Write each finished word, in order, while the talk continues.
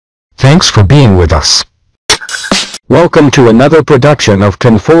Thanks for being with us. Welcome to another production of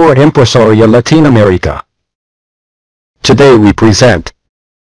Confort Empresaria Latin America. Today we present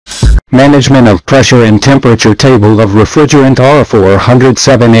Management of Pressure and Temperature Table of Refrigerant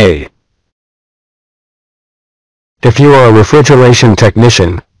R407A. If you are a refrigeration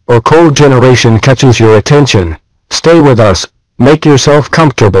technician, or cold generation catches your attention, stay with us, make yourself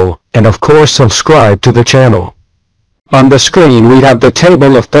comfortable, and of course subscribe to the channel. On the screen we have the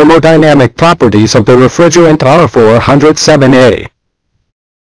table of thermodynamic properties of the refrigerant R407A.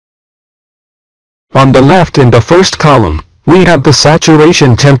 On the left in the first column, we have the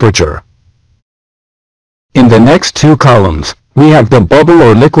saturation temperature. In the next two columns, we have the bubble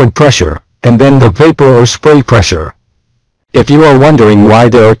or liquid pressure, and then the vapor or spray pressure. If you are wondering why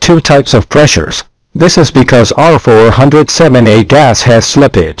there are two types of pressures, this is because R407A gas has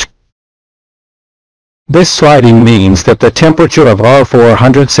slippage. This sliding means that the temperature of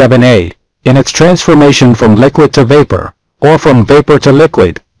R407A, in its transformation from liquid to vapor, or from vapor to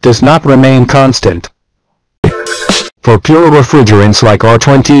liquid, does not remain constant. For pure refrigerants like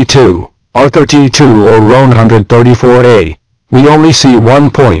r22, r32 or r404A, we only see one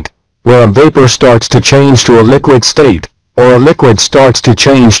point, where a vapor starts to change to a liquid state, or a liquid starts to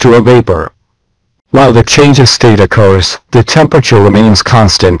change to a vapor. While the change of state occurs, the temperature remains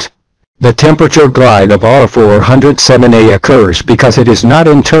constant. The temperature glide of R407A occurs because it is not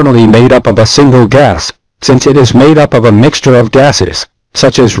internally made up of a single gas, since it is made up of a mixture of gases,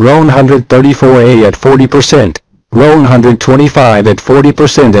 such as r404A at 40%, r425 at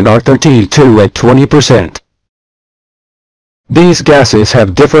 40% and r32 at 20%. These gases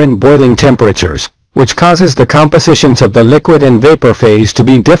have different boiling temperatures, which causes the compositions of the liquid and vapor phase to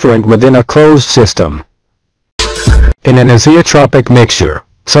be different within a closed system. In an azeotropic mixture,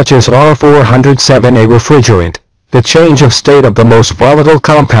 such as R407A refrigerant, the change of state of the most volatile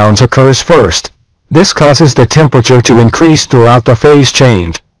compounds occurs first. This causes the temperature to increase throughout the phase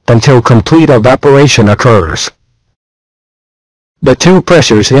change, until complete evaporation occurs. The two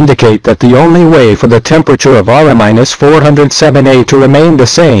pressures indicate that the only way for the temperature of R-407A to remain the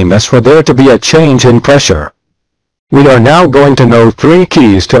same is for there to be a change in pressure. We are now going to know three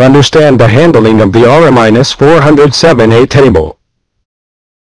keys to understand the handling of the R-407A table.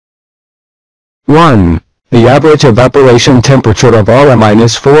 1. The average evaporation temperature of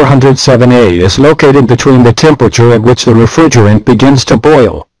R-407A is located between the temperature at which the refrigerant begins to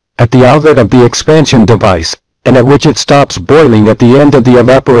boil, at the outlet of the expansion device, and at which it stops boiling at the end of the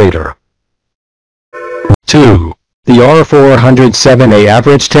evaporator. 2. The R407A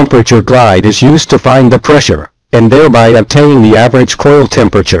average temperature glide is used to find the pressure, and thereby obtain the average coil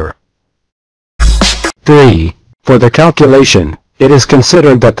temperature. 3. For the calculation, it is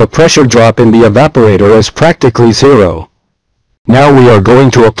considered that the pressure drop in the evaporator is practically zero. Now we are going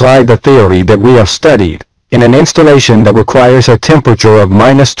to apply the theory that we have studied, in an installation that requires a temperature of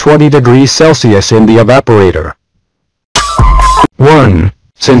 -20 degrees Celsius in the evaporator. 1.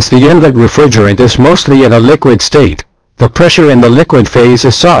 Since the inlet refrigerant is mostly in a liquid state, the pressure in the liquid phase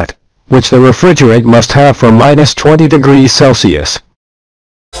is sought, which the refrigerant must have for -20 degrees Celsius.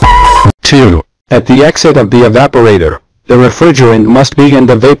 2. At the exit of the evaporator, the refrigerant must be in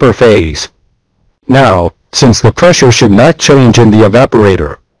the vapor phase. Now, since the pressure should not change in the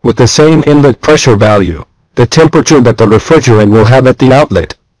evaporator, with the same inlet pressure value, the temperature that the refrigerant will have at the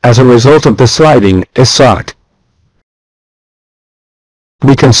outlet, as a result of the sliding, is sought.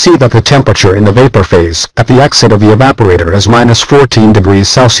 We can see that the temperature in the vapor phase at the exit of the evaporator is -14 degrees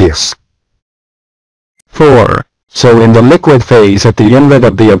Celsius. 4. So in the liquid phase at the inlet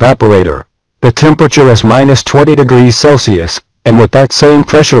of the evaporator, the temperature is -20 degrees Celsius, and with that same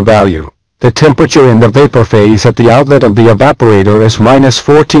pressure value, the temperature in the vapor phase at the outlet of the evaporator is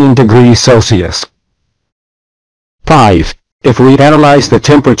 -14 degrees Celsius. 5. If we analyze the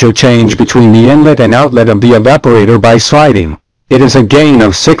temperature change between the inlet and outlet of the evaporator by sliding, it is a gain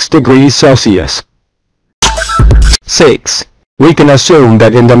of 6 degrees Celsius. 6. We can assume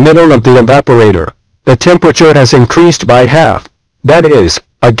that in the middle of the evaporator, the temperature has increased by half, that is,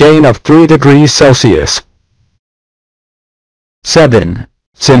 a gain of 3 degrees Celsius. 7.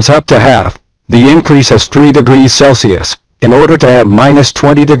 Since up to half, the increase is 3 degrees Celsius, in order to have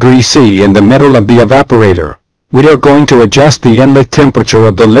 -20 degrees C in the middle of the evaporator, we are going to adjust the inlet temperature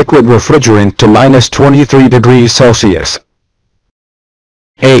of the liquid refrigerant to -23 degrees Celsius.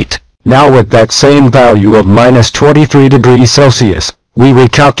 8. Now with that same value of -23 degrees Celsius, we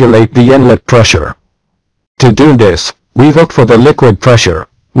recalculate the inlet pressure. To do this, we look for the liquid pressure,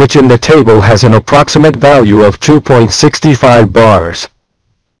 which in the table has an approximate value of 2.65 bars.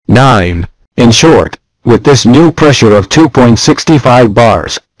 9. In short, with this new pressure of 2.65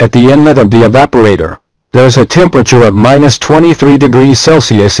 bars, at the inlet of the evaporator, there's a temperature of minus 23 degrees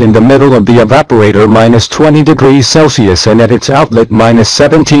Celsius in the middle of the evaporator, minus 20 degrees Celsius, and at its outlet minus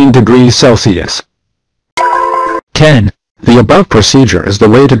 17 degrees Celsius. 10. The above procedure is the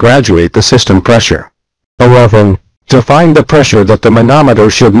way to graduate the system pressure. 11. To find the pressure that the manometer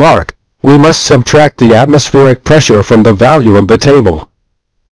should mark, we must subtract the atmospheric pressure from the value of the table.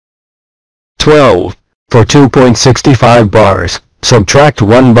 12. For 2.65 bars, subtract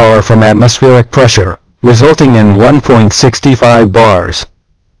 1 bar from atmospheric pressure, resulting in 1.65 bars.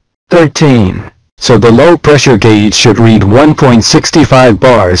 13. So the low pressure gauge should read 1.65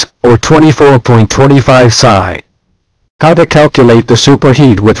 bars, or 24.25 psi. How to calculate the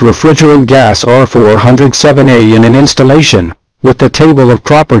superheat with refrigerant gas R407A in an installation, with the table of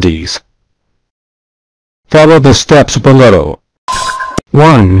properties. Follow the steps below.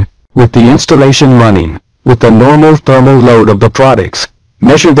 1. With the installation running, with the normal thermal load of the products,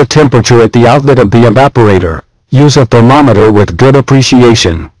 measure the temperature at the outlet of the evaporator. Use a thermometer with good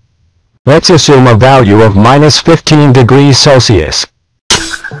appreciation. Let's assume a value of minus 15 degrees Celsius.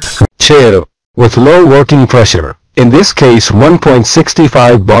 2. With low working pressure, in this case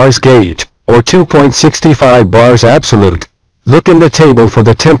 1.65 bars gauge, or 2.65 bars absolute, look in the table for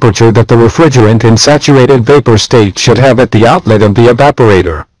the temperature that the refrigerant in saturated vapor state should have at the outlet of the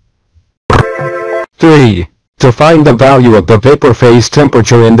evaporator. 3. To find the value of the vapor phase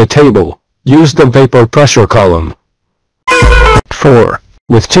temperature in the table, use the vapor pressure column. 4.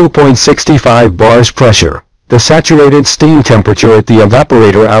 With 2.65 bars pressure, the saturated steam temperature at the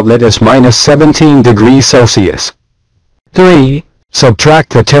evaporator outlet is minus 17 degrees Celsius. 3. Subtract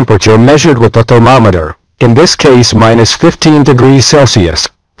the temperature measured with the thermometer, in this case minus 15 degrees Celsius,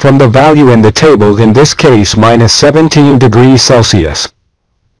 from the value in the table, in this case minus 17 degrees Celsius.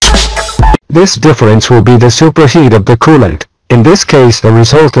 This difference will be the superheat of the coolant. In this case the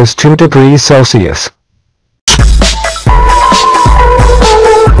result is 2 degrees Celsius.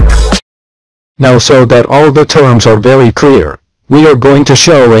 Now, so that all the terms are very clear, we are going to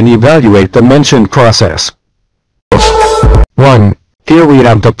show and evaluate the mentioned process. 1. Here we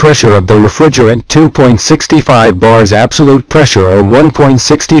have the pressure of the refrigerant, 2.65 bars absolute pressure or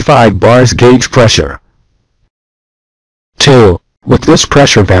 1.65 bars gauge pressure. 2. With this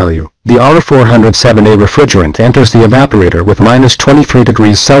pressure value, the r407a refrigerant enters the evaporator with minus 23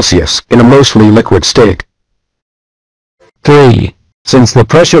 degrees Celsius in a mostly liquid state. 3. Since the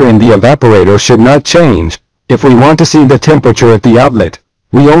pressure in the evaporator should not change, if we want to see the temperature at the outlet,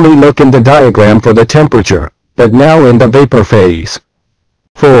 we only look in the diagram for the temperature, but now in the vapor phase.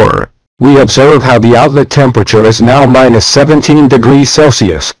 4. We observe how the outlet temperature is now minus 17 degrees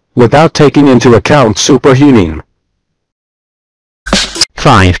Celsius, without taking into account superheating.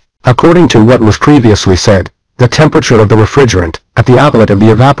 5. According to what was previously said, the temperature of the refrigerant, at the outlet of the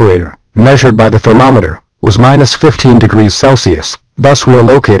evaporator, measured by the thermometer, was minus 15 degrees Celsius, thus we are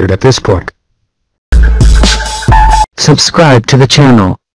located at this point. Subscribe to the channel.